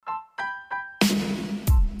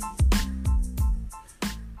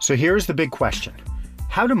So here's the big question.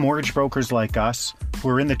 How do mortgage brokers like us, who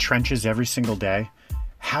are in the trenches every single day,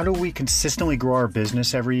 how do we consistently grow our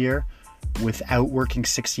business every year without working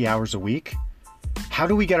 60 hours a week? How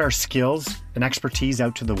do we get our skills and expertise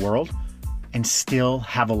out to the world and still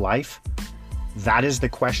have a life? That is the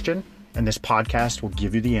question, and this podcast will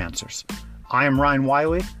give you the answers. I am Ryan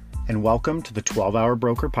Wiley, and welcome to the 12-Hour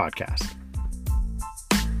Broker Podcast.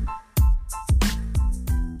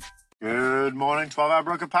 Good morning, 12-Hour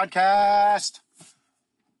Broker Podcast.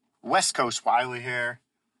 West Coast Wiley here.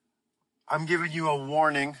 I'm giving you a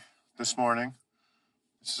warning this morning.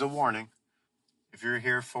 This is a warning. If you're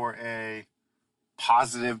here for a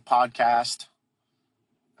positive podcast,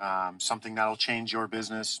 something that'll change your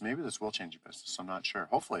business, maybe this will change your business. I'm not sure.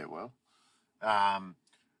 Hopefully it will. I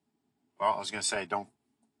was going to say, don't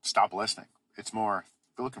stop listening. It's more,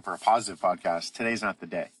 if you're looking for a positive podcast, today's not the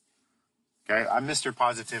day. Okay? I'm Mr.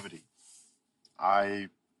 Positivity. I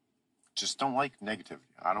just don't like negativity.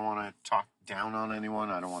 I don't want to talk down on anyone.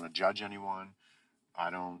 I don't want to judge anyone.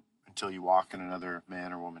 Until you walk in another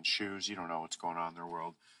man or woman's shoes, you don't know what's going on in their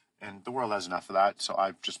world. And the world has enough of that, so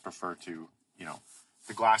I just prefer to,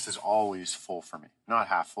 the glass is always full for me. Not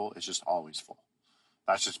half full, it's just always full.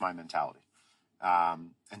 That's just my mentality.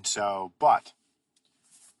 But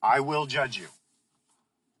I will judge you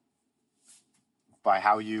by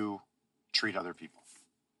how you treat other people.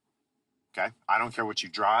 Okay? I don't care what you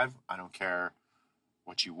drive. I don't care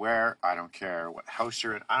what you wear. I don't care what house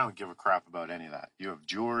you're in. I don't give a crap about any of that. You have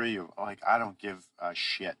jewelry. I don't give a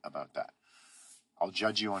shit about that. I'll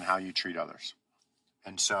judge you on how you treat others.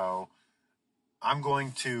 And so I'm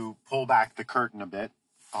going to pull back the curtain a bit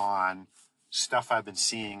on stuff I've been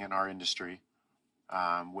seeing in our industry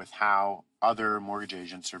with how other mortgage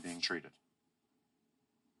agents are being treated.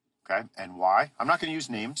 Okay? And why? I'm not going to use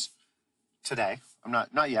names today. I'm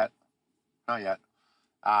not yet.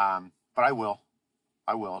 But I will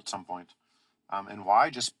at some point. And why?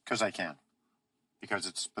 Just because I can. Because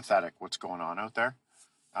it's pathetic what's going on out there.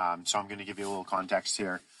 So I'm going to give you a little context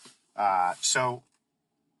here. So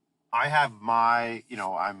I have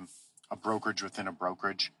I'm a brokerage within a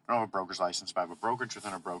brokerage. I don't have a broker's license, but I have a brokerage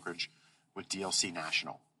within a brokerage with DLC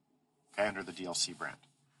National. Okay, under the DLC brand.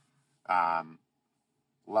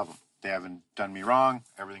 Love them. They haven't done me wrong.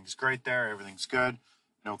 Everything's great there. Everything's good.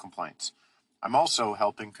 No complaints. I'm also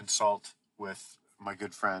helping consult with my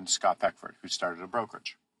good friend Scott Peckford, who started a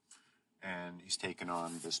brokerage. And he's taken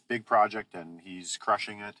on this big project and he's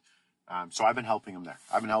crushing it. So I've been helping him there.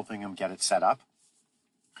 I've been helping him get it set up.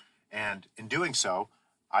 And in doing so,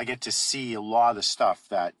 I get to see a lot of the stuff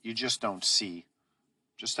that you just don't see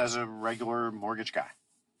just as a regular mortgage guy.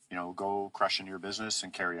 Go crushing your business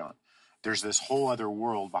and carry on. There's this whole other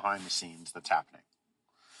world behind the scenes that's happening.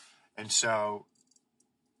 And so,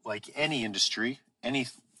 like any industry,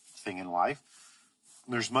 anything in life,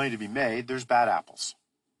 there's money to be made, there's bad apples.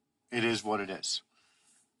 It is what it is.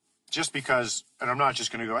 Just because, and I'm not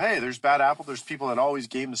just going to go, hey, there's bad apple, there's people that always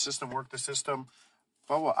game the system, work the system.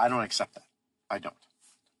 Well, I don't accept that. I don't.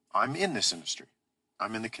 I'm in this industry.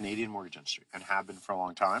 I'm in the Canadian mortgage industry and have been for a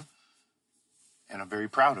long time. And I'm very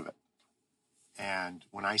proud of it. And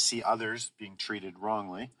when I see others being treated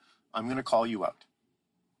wrongly, I'm going to call you out.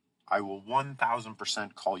 I will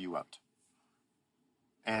 1,000% call you out.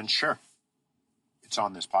 And sure, it's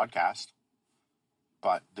on this podcast,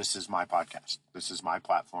 but this is my podcast. This is my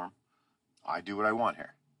platform. I do what I want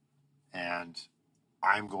here. And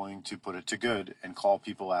I'm going to put it to good and call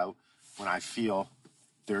people out when I feel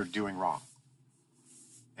they're doing wrong.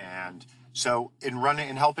 And so in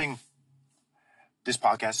helping, this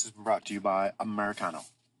podcast has been brought to you by Americano.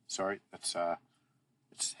 Sorry,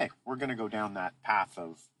 hey, we're going to go down that path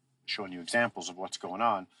of showing you examples of what's going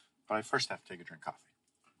on, but I first have to take a drink of coffee.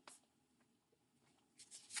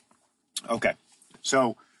 Okay,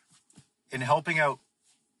 so in helping out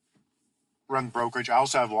run brokerage, I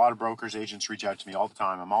also have a lot of brokers, agents reach out to me all the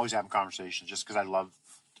time. I'm always having conversations just because I love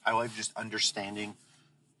just understanding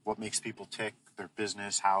what makes people tick, their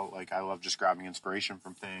business, I love just grabbing inspiration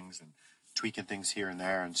from things and tweaking things here and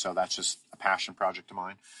there. And so that's just a passion project of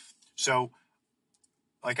mine. So,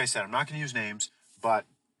 like I said, I'm not going to use names, but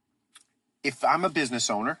if I'm a business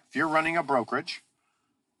owner, if you're running a brokerage,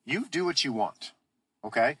 you do what you want.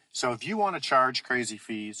 Okay? So if you want to charge crazy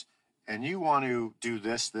fees and you want to do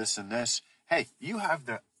this, and this, hey, you have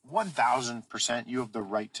the 1,000%, you have the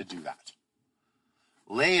right to do that.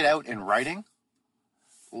 Lay it out in writing.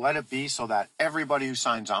 Let it be so that everybody who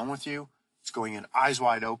signs on with you is going in eyes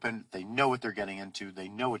wide open. They know what they're getting into. They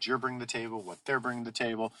know what you're bringing to the table, what they're bringing to the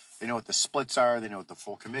table. They know what the splits are. They know what the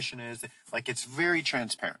full commission is. It's very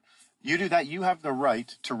transparent. You do that, you have the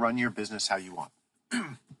right to run your business how you want.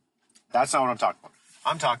 That's not what I'm talking about.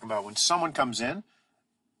 I'm talking about when someone comes in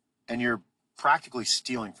and you're practically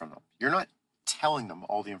stealing from them. You're not telling them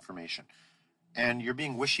all the information. And you're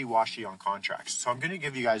being wishy-washy on contracts. So I'm going to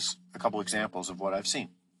give you guys a couple examples of what I've seen.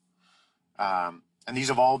 And these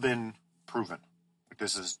have all been proven.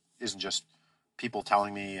 This isn't just people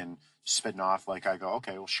telling me and spitting off. Like I go,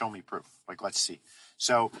 okay, well, show me proof. Like, let's see.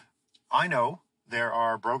 So I know there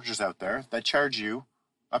are brokerages out there that charge you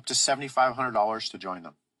up to $7,500 to join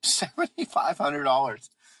them. $7,500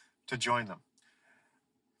 to join them.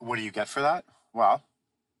 What do you get for that? Well,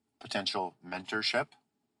 potential mentorship.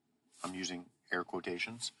 I'm using air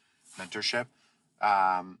quotations, mentorship.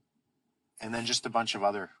 And then just a bunch of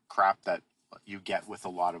other crap that you get with a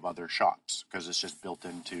lot of other shops because it's just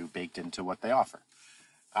baked into what they offer.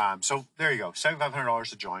 So there you go, $7,500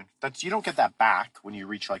 to join. You don't get that back when you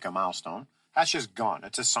reach like a milestone. That's just gone.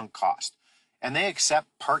 It's a sunk cost. And they accept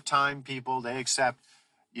part-time people. They accept,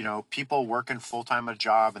 people working full-time at a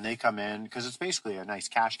job, and they come in because it's basically a nice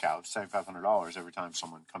cash cow, $7,500 every time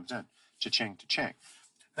someone comes in. Cha-ching, cha-ching.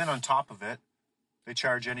 Then on top of it, they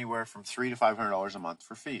charge anywhere from $300 to $500 a month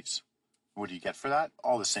for fees. What do you get for that?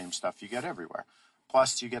 All the same stuff you get everywhere.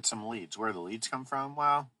 Plus, you get some leads. Where do the leads come from?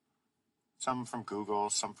 Well, some from Google,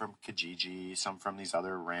 some from Kijiji, some from these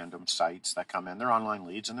other random sites that come in. They're online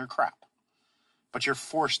leads and they're crap. But you're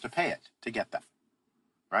forced to pay it to get them,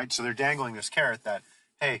 right? So they're dangling this carrot that,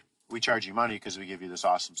 hey, we charge you money because we give you this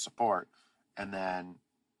awesome support. And then,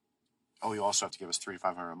 you also have to give us $300 to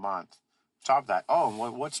 $500 a month. On top of that,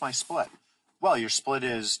 what's my split? Well, your split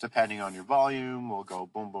is depending on your volume. We'll go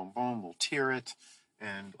boom, boom, boom. We'll tier it.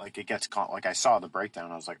 And it gets like I saw the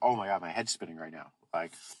breakdown. I was like, oh my God, my head's spinning right now.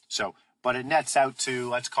 But it nets out to,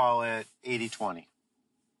 let's call it 80-20.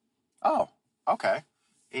 Oh, okay.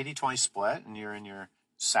 80-20 split, and you're in your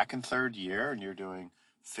second, third year, and you're doing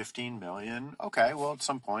 15 million. Okay, well, at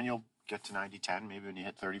some point you'll get to 90-10, maybe when you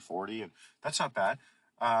hit 30-40, and that's not bad.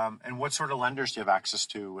 And what sort of lenders do you have access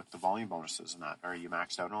to with the volume bonuses and that? Are you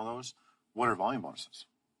maxed out on all those? What are volume bonuses?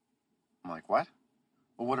 I'm like, what?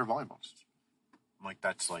 Well, what are volume bonuses? I'm like,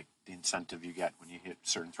 that's like the incentive you get when you hit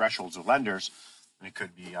certain thresholds of lenders. And it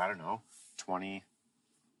could be, 20,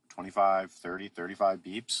 25, 30, 35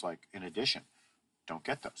 beeps, like in addition. Don't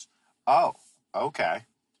get those. Oh, okay.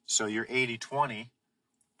 So you're 80-20,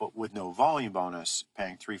 but with no volume bonus,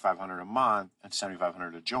 paying $300-500 a month and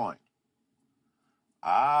 $7,500 to join.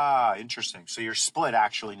 Ah, interesting. So your split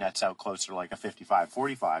actually nets out closer to like a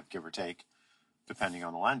 55-45, give or take, depending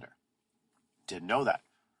on the lender. Didn't know that.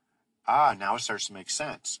 Now it starts to make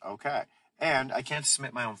sense. Okay. And I can't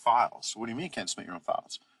submit my own files. What do you mean you can't submit your own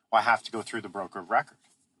files? Well, I have to go through the broker of record.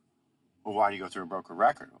 Well, why do you go through a broker of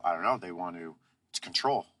record? I don't know. It's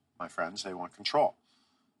control, my friends. They want control,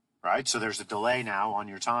 right? So there's a delay now on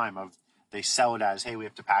your time they sell it as, hey, we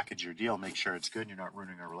have to package your deal, make sure it's good, and you're not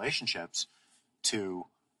ruining our relationships, to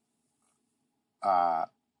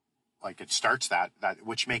it starts that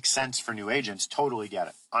which makes sense for new agents. Totally get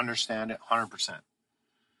it. Understand it 100%.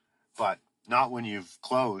 But not when you've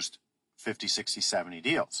closed 50, 60, 70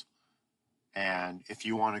 deals. And if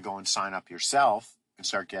you want to go and sign up yourself and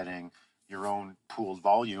start getting your own pooled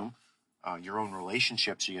volume, your own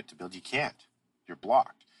relationships you get to build, you can't. You're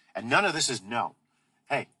blocked. And none of this is known.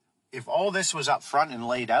 Hey, if all this was up front and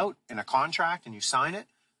laid out in a contract and you sign it,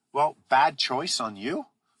 well, bad choice on you,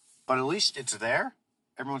 but at least it's there.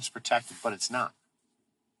 Everyone's protected, but it's not.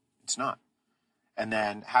 It's not. And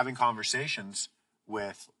then having conversations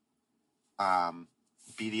with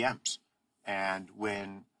BDMs. And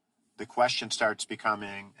when the question starts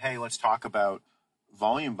becoming, hey, let's talk about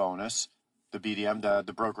volume bonus, the BDM,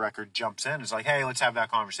 the broker record jumps in. It's like, hey, let's have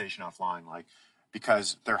that conversation offline.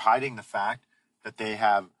 Because they're hiding the fact that they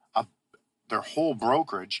have their whole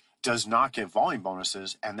brokerage does not give volume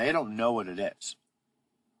bonuses, and they don't know what it is.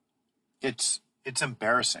 It's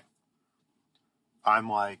embarrassing. I'm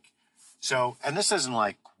like, and this isn't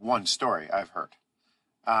like one story I've heard.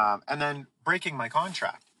 And then breaking my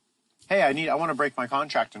contract. Hey, I want to break my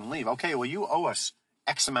contract and leave. Okay, well, you owe us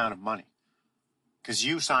X amount of money because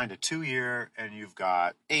you signed a 2-year and you've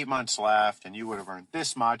got 8 months left and you would have earned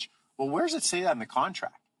this much. Well, where does it say that in the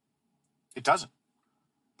contract? It doesn't.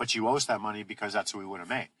 But you owe us that money because that's what we would have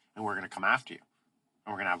made. And we're going to come after you.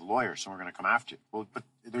 And we're going to have lawyers and we're going to come after you. Well, but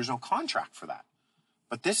there's no contract for that.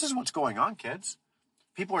 But this is what's going on, kids.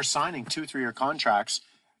 People are signing 2-3-year contracts,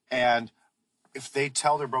 and if they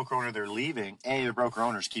tell their broker owner they're leaving, A, the broker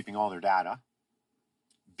owner is keeping all their data.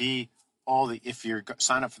 B, if you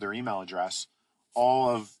sign up for their email address,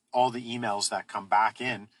 all the emails that come back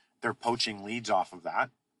in, they're poaching leads off of that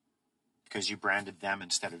because you branded them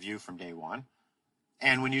instead of you from day one.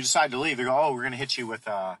 And when you decide to leave, they go, we're going to hit you with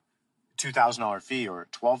a $2,000 fee or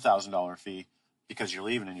 $12,000 fee because you're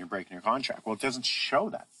leaving and you're breaking your contract. Well, it doesn't show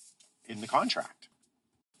that in the contract.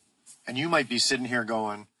 And you might be sitting here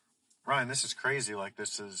going, Ryan, this is crazy. Like,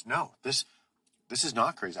 this is not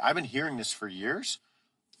crazy. I've been hearing this for years,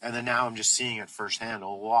 and then now I'm just seeing it firsthand a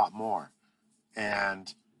lot more.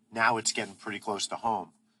 And now it's getting pretty close to home.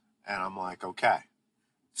 And I'm like, okay,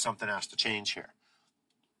 something has to change here.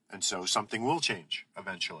 And so something will change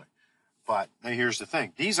eventually. But now here's the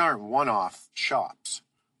thing. These aren't one-off shops.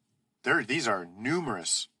 These are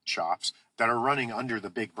numerous shops that are running under the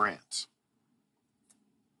big brands.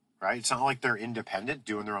 Right? It's not like they're independent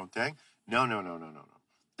doing their own thing. No.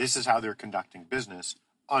 This is how they're conducting business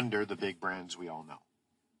under the big brands we all know.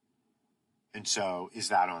 And so is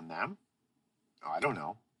that on them? I don't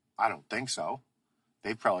know. I don't think so.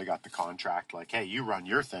 They probably got the contract like, hey, you run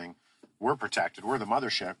your thing. We're protected. We're the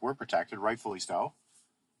mothership. We're protected, rightfully so.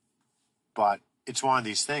 But it's one of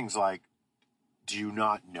these things like, do you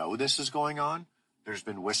not know this is going on? There's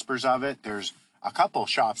been whispers of it. There's a couple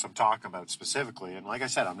shops I'm talking about specifically. And like I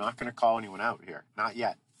said, I'm not going to call anyone out here. Not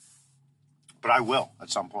yet. But I will at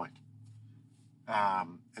some point.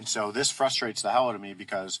 And so this frustrates the hell out of me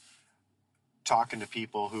because talking to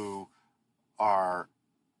people who are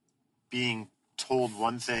being told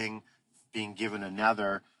one thing, being given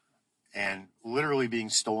another, and literally being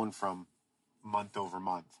stolen from month over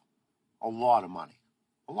month. A lot of money,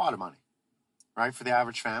 right? For the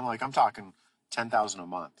average family, like I'm talking $10,000 a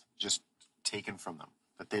month just taken from them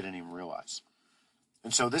that they didn't even realize.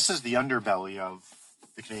 And so this is the underbelly of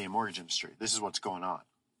the Canadian mortgage industry. This is what's going on.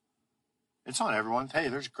 It's not everyone. Hey,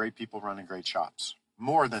 there's great people running great shops.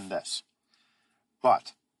 More than this.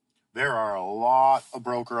 But there are a lot of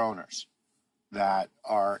broker owners that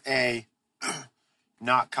are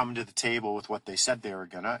not coming to the table with what they said they were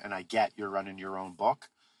gonna. And I get you're running your own book.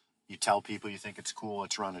 You tell people you think it's cool,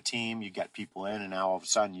 let's run a team. You get people in, and now all of a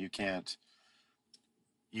sudden you can't,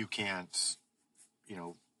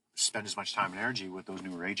 spend as much time and energy with those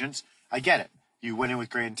newer agents. I get it. You went in with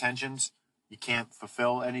great intentions. You can't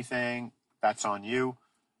fulfill anything. That's on you.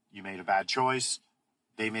 You made a bad choice.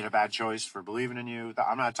 They made a bad choice for believing in you.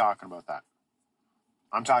 I'm not talking about that.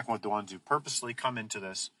 I'm talking about the ones who purposely come into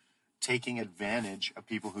this taking advantage of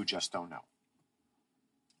people who just don't know.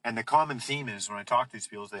 And the common theme is when I talk to these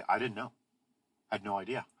people is I didn't know. I had no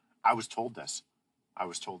idea. I was told this. I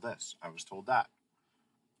was told this. I was told that.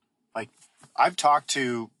 Like, I've talked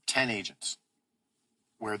to 10 agents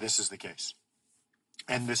where this is the case.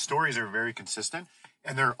 And the stories are very consistent,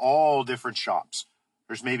 and they're all different shops.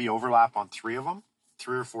 There's maybe overlap on 3 of them,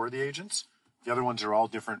 3 or 4 of the agents. The other ones are all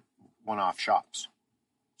different one-off shops.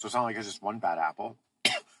 So it's not like it's just one bad apple.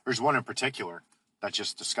 There's one in particular that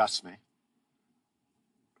just disgusts me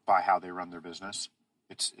by how they run their business.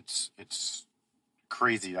 It's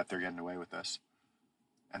crazy that they're getting away with this,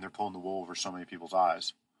 and they're pulling the wool over so many people's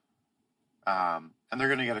eyes. And they're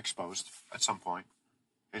going to get exposed at some point.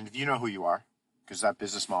 And you know who you are, because that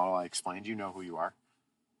business model I explained, you know who you are.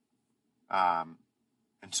 And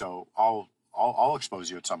so I'll expose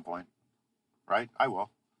you at some point, right? I will,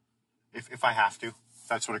 if I have to. If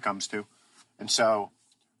that's what it comes to. And so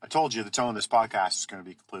I told you the tone of this podcast is going to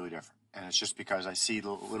be completely different. And it's just because I see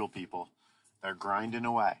little people that are grinding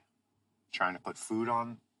away, trying to put food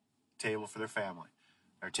on the table for their family.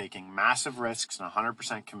 They're taking massive risks in a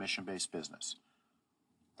 100% commission-based business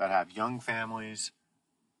that have young families,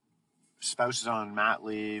 spouses on mat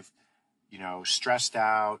leave, stressed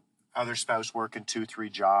out, other spouse working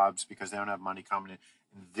 2-3 jobs because they don't have money coming in.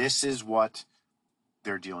 And this is what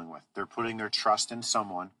they're dealing with. They're putting their trust in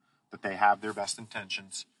someone that they have their best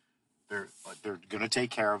intentions. They're going to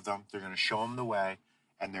take care of them. They're going to show them the way,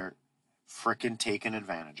 and they're freaking taking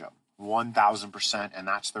advantage of them. 1,000%, and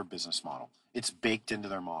that's their business model. It's baked into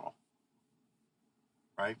their model,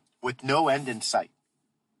 right? With no end in sight.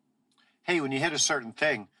 Hey, when you hit a certain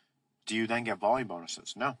thing, do you then get volume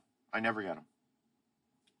bonuses? No, I never get them.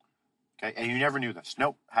 Okay, and you never knew this.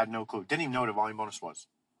 Nope, had no clue. Didn't even know what a volume bonus was.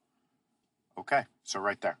 Okay, so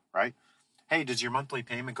right there, right? Hey, does your monthly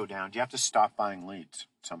payment go down? Do you have to stop buying leads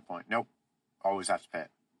at some point? Nope, always have to pay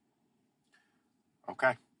it.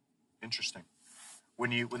 Okay, interesting.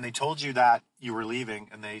 When they told you that you were leaving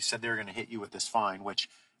and they said they were going to hit you with this fine, which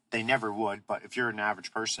they never would, but if you're an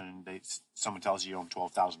average person and someone tells you owe them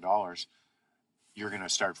 $12,000, you're going to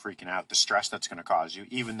start freaking out. The stress that's going to cause you,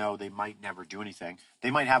 even though they might never do anything. They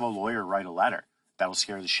might have a lawyer write a letter that will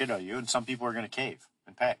scare the shit out of you, and some people are going to cave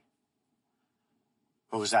and pay.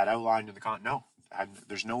 But was that outlined in the No,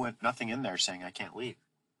 there's nothing in there saying I can't leave.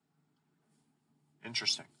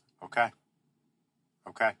 Interesting. Okay.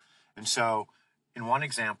 And so, in one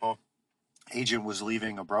example, agent was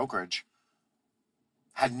leaving a brokerage,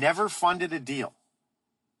 had never funded a deal.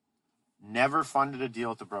 Never funded a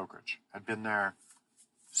deal at the brokerage. Had been there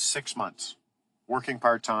 6 months, working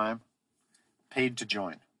part-time, paid to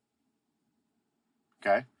join.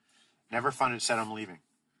 Okay? Never funded, said I'm leaving.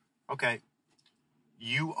 Okay.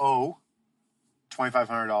 You owe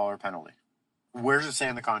 $2,500 penalty. Where does it say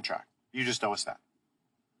in the contract? You just owe us that.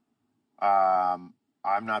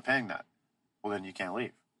 I'm not paying that. Well, then you can't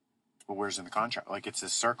leave. Well, where's in the contract? Like, it's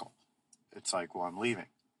this circle. It's like, well, I'm leaving.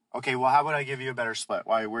 Okay, well, how about I give you a better split?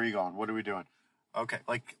 Why? Where are you going? What are we doing? Okay,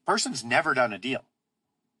 like, person's never done a deal,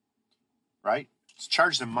 right?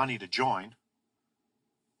 Charge them money to join,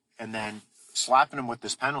 and then slapping them with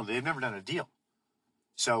this penalty. They've never done a deal.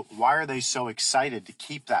 So why are they so excited to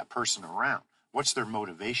keep that person around? What's their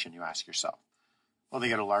motivation, you ask yourself? Well, they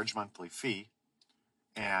get a large monthly fee,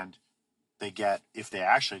 and they get, if they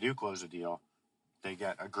actually do close a deal, they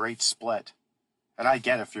get a great split. And I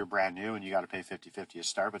get if you're brand new and you got to pay 50-50 a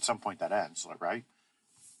start, but at some point that ends, right?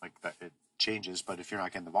 Like that, it changes. But if you're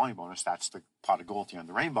not getting the volume bonus, that's the pot of gold at the end of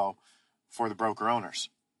the rainbow for the broker owners.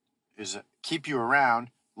 Is keep you around,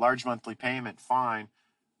 large monthly payment, fine.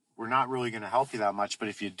 We're not really going to help you that much, but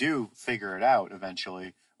if you do figure it out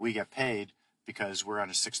eventually, we get paid because we're on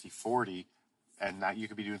a 60-40, and that you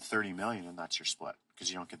could be doing 30 million, and that's your split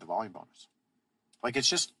because you don't get the volume bonus. Like, it's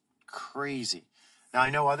just crazy. Now,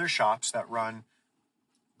 I know other shops that run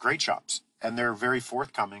great shops, and they're very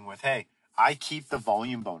forthcoming with, hey, I keep the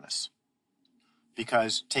volume bonus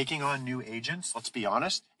because taking on new agents, let's be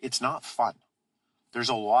honest, it's not fun. There's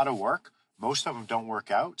a lot of work. Most of them don't work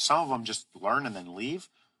out. Some of them just learn and then leave.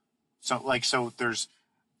 So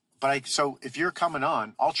if you're coming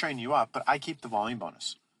on, I'll train you up, but I keep the volume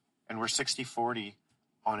bonus. And we're 60-40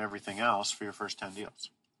 on everything else for your first 10 deals.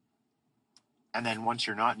 And then once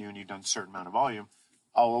you're not new and you've done a certain amount of volume,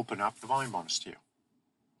 I'll open up the volume bonus to you.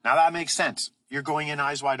 Now that makes sense. You're going in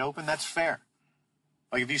eyes wide open. That's fair.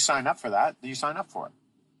 Like, if you sign up for that, you sign up for it.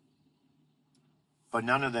 But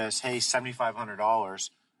none of this, hey, $7,500.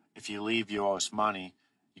 If you leave, you owe us money.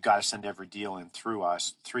 You got to send every deal in through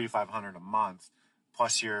us, $300 to $500 a month.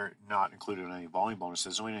 Plus, you're not included in any volume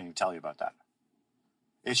bonuses. And we didn't even tell you about that.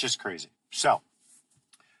 It's just crazy. So,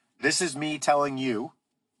 this is me telling you,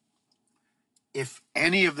 if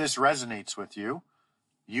any of this resonates with you,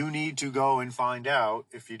 you need to go and find out,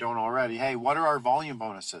 if you don't already, hey, what are our volume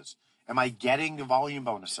bonuses? Am I getting the volume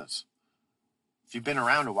bonuses? If you've been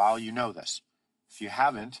around a while, you know this. If you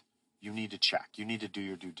haven't, you need to check. You need to do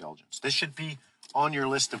your due diligence. This should be on your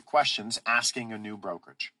list of questions asking a new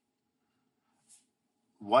brokerage.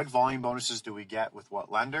 What volume bonuses do we get with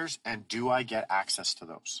what lenders, and do I get access to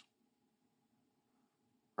those?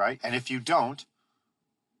 Right? And if you don't,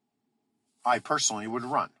 I personally would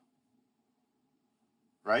run.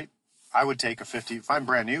 Right? I would take a 50, if I'm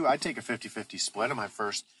brand new, I'd take a 50-50 split on my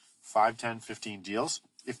first 5, 10, 15 deals.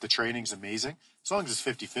 If the training's amazing, as long as it's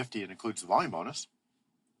 50-50, it includes the volume bonus.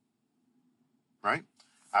 Right?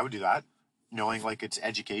 I would do that. Knowing like it's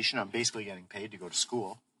education, I'm basically getting paid to go to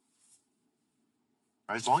school.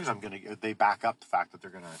 Right? As long as they back up the fact that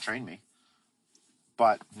they're going to train me.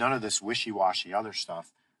 But none of this wishy-washy other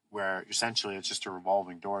stuff where essentially it's just a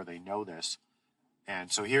revolving door. They know this.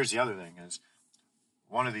 And so here's the other thing is,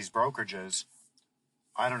 one of these brokerages,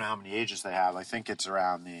 I don't know how many agents they have. I think it's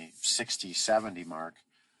around the 60, 70 mark.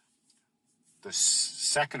 The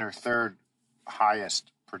second or third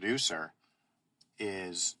highest producer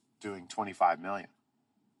is doing 25 million.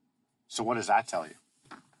 So what does that tell you?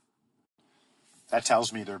 That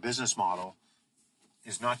tells me their business model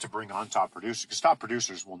is not to bring on top producers, because top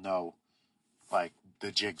producers will know, like,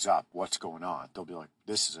 the jig's up, what's going on. They'll be like,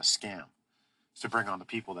 this is a scam. It's to bring on the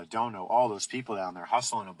people that don't know, all those people down there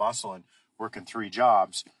hustling and bustling, working 3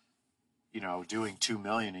 jobs, doing 2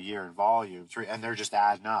 million a year in volume, and they're just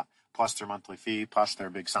adding up, plus their monthly fee, plus their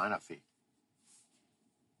big sign-up fee.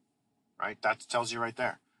 Right? That tells you right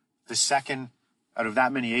there. The second, out of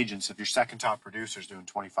that many agents, if your second top producer is doing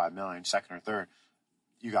 25 million, second or third,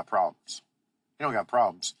 you got problems. You don't got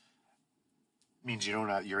problems. It means you don't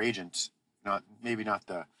have your agents, maybe not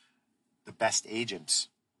the best agents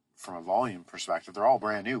from a volume perspective. They're all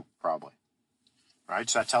brand new, probably. Right?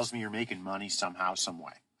 So that tells me you're making money somehow, some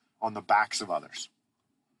way, on the backs of others.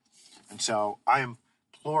 And so I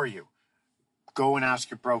implore you, go and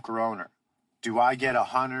ask your broker owner, do I get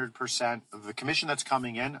 100% of the commission that's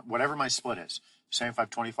coming in, whatever my split is,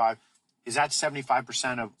 75-25, is that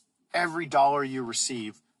 75% of every dollar you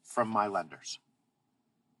receive from my lenders?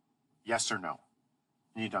 Yes or no?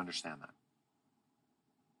 You need to understand that.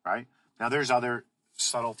 Right? Now, there's other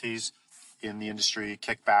subtleties in the industry,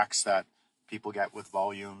 kickbacks that people get with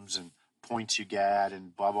volumes and points you get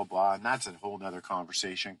and blah, blah, blah. And that's a whole nother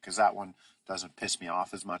conversation because that one doesn't piss me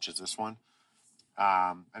off as much as this one.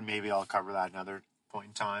 And maybe I'll cover that another point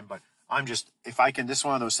in time. But if I can, this is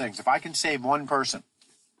one of those things. If I can save one person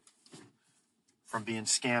from being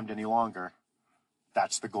scammed any longer,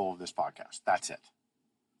 that's the goal of this podcast. That's it.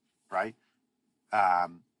 Right?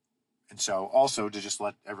 And so also to just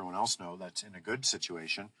let everyone else know that's in a good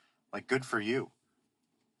situation, like good for you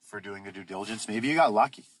for doing the due diligence. Maybe you got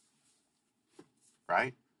lucky,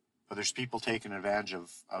 right? But there's people taking advantage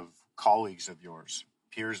of colleagues of yours,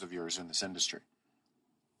 peers of yours in this industry.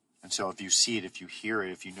 And so if you see it, if you hear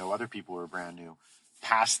it, if you know other people who are brand new,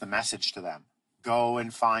 pass the message to them. Go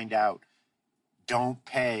and find out. Don't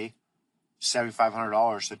pay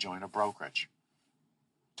 $7,500 to join a brokerage.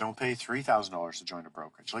 Don't pay $3,000 to join a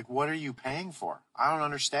brokerage. Like, what are you paying for? I don't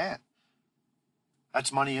understand.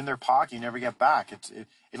 That's money in their pocket you never get back.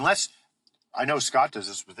 Unless, I know Scott does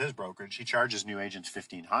this with his brokerage. He charges new agents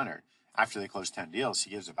 $1,500. After they close 10 deals,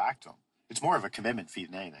 he gives it back to them. It's more of a commitment fee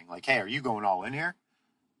than anything. Like, hey, are you going all in here?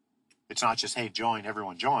 It's not just, hey, join,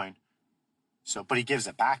 everyone join. So, but he gives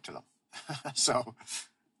it back to them. So,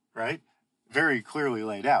 right? Very clearly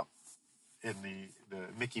laid out in the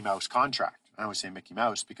Mickey Mouse contract. I always say Mickey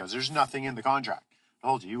Mouse because there's nothing in the contract. I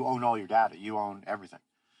told you own all your data. You own everything.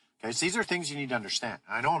 Okay, so these are things you need to understand.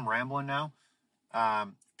 I know I'm rambling now,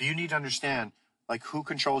 but you need to understand, like, who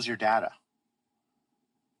controls your data.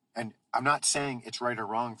 And I'm not saying it's right or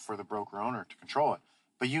wrong for the broker owner to control it,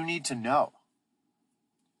 but you need to know.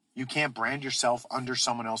 You can't brand yourself under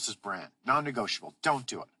someone else's brand. Non-negotiable. Don't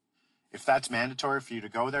do it. If that's mandatory for you to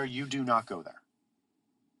go there, you do not go there.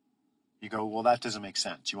 You go, well, that doesn't make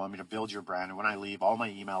sense. You want me to build your brand, and when I leave, all my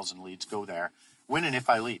emails and leads go there. When and if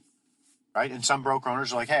I leave, right? And some broker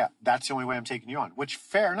owners are like, hey, that's the only way I'm taking you on, which,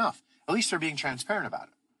 fair enough. At least they're being transparent about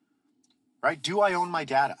it, right? Do I own my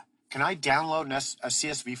data? Can I download a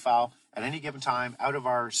CSV file at any given time out of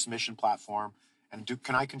our submission platform, and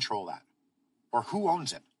can I control that? Or who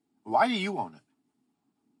owns it? Why do you own it?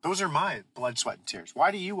 Those are my blood, sweat, and tears.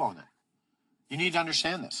 Why do you own it? You need to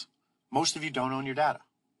understand this. Most of you don't own your data.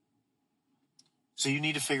 So you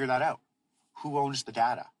need to figure that out. Who owns the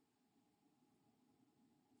data?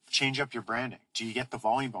 Change up your branding. Do you get the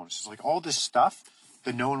volume bonuses? Like all this stuff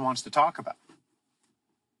that no one wants to talk about.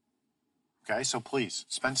 Okay, so please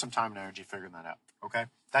spend some time and energy figuring that out. Okay,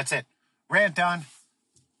 that's it. Rant done.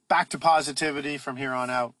 Back to positivity from here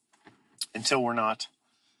on out until we're not.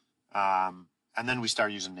 And then we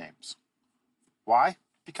start using names. Why?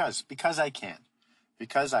 Because I can.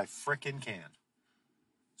 Because I frickin' can.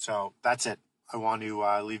 So that's it. I want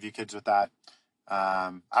to leave you kids with that.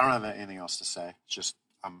 I don't have anything else to say. It's just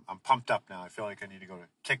I'm pumped up now. I feel like I need to go to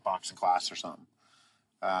kickboxing class or something.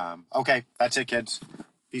 Okay, that's it, kids.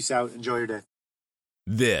 Peace out. Enjoy your day.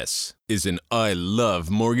 This is an I Love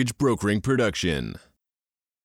Mortgage Brokering production.